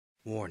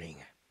Warning.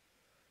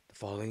 The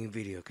following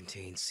video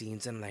contains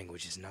scenes and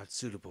languages not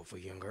suitable for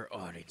younger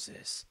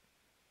audiences.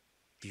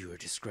 Viewer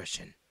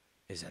discretion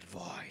is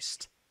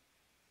advised.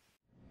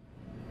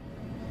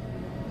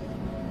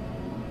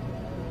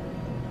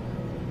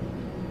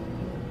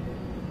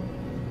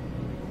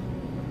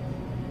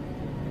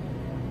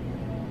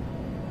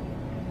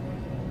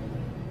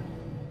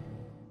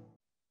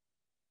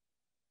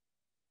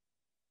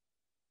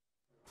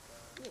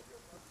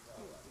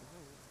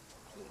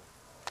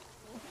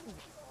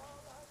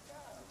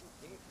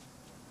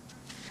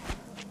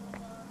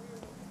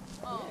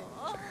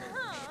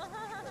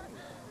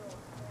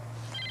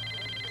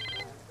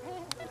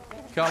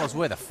 Carlos,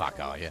 where the fuck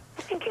are you?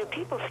 I think your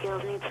people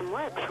skills need some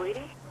work,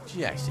 sweetie.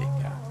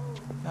 Jessica,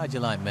 how'd you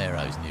like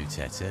Mero's new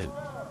tattoo?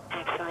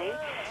 Actually,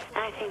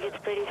 I think it's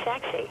pretty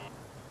sexy.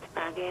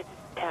 Rugged,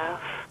 tough.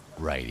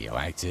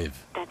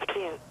 Radioactive. That's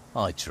cute.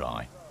 I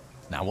try.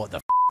 Now what the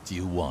f do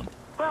you want?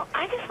 Well,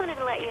 I just wanted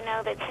to let you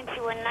know that since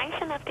you were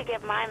nice enough to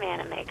give my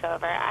man a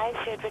makeover, I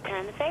should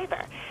return the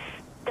favor.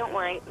 Don't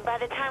worry, by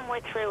the time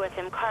we're through with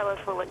him, Carlos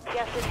will look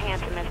just as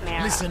handsome as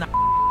Mero. Listen,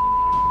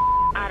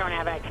 I don't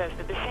have access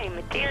to the same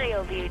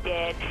materials you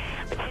did,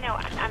 but you know,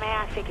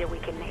 I figure we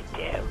can make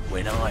do.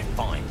 when I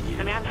find you...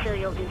 I mean, I'm sure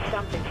you'll do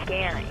something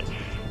scary.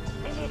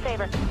 Do me a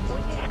favor,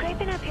 when you're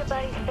scraping up your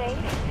buddy's face,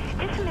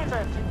 just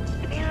remember,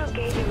 Mero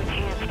gave you a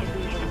chance to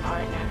be his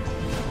partner.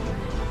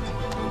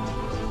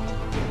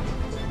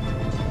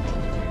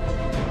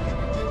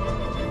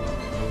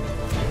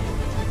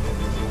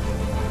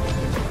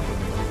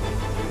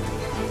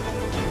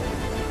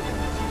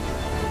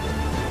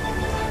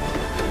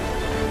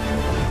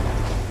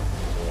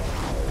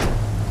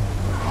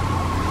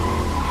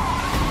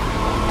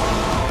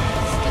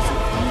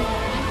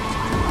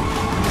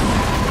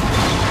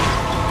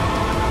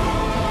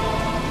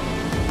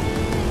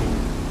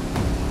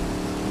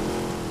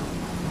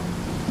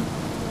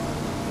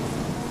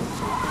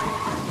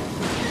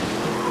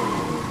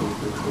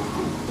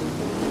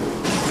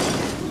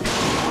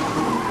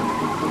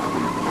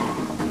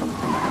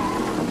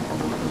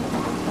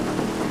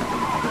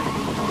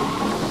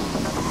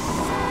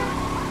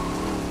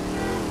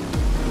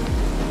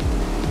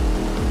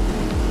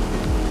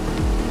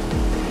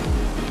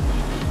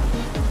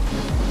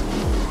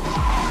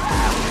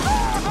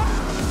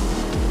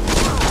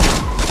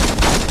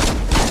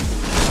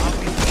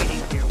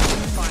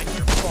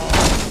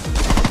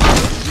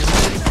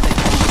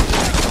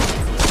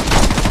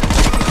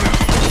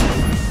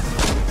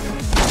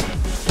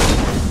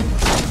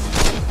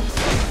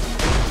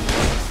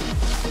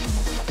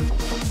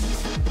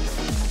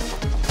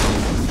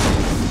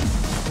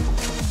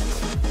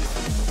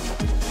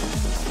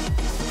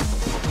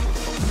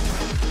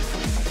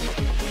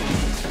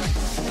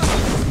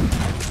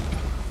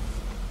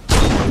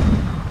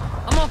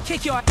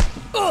 Kick your ass.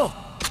 Oh,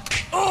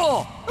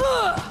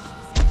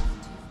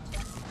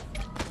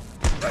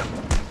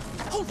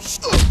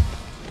 shit.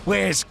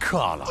 Where's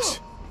Carlos?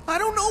 I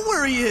don't know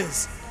where he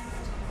is.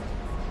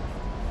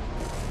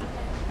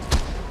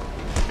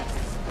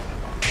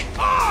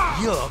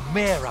 You're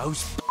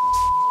Mero's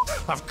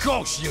Of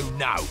course you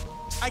know.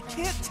 I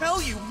can't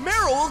tell you.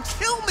 Mero will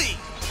kill me.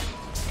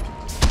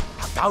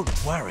 Now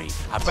don't worry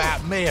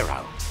about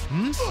Mero.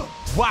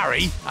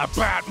 Worry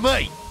about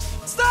me.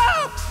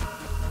 Stop!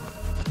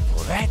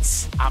 Well,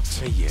 that's up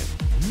to you.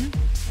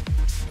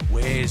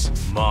 Where's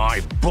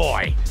my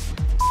boy?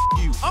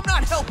 You. I'm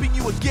not helping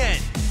you again.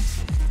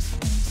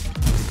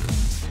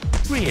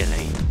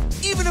 Really?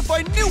 Even if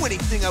I knew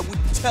anything, I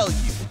wouldn't tell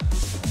you.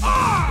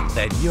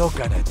 Then you're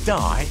gonna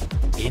die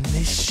in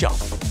this shop.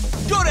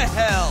 Go to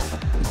hell.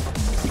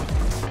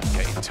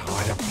 Getting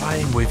tired of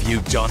playing with you,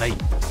 Johnny.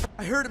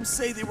 I heard him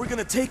say they were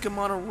gonna take him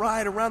on a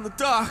ride around the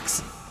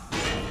docks.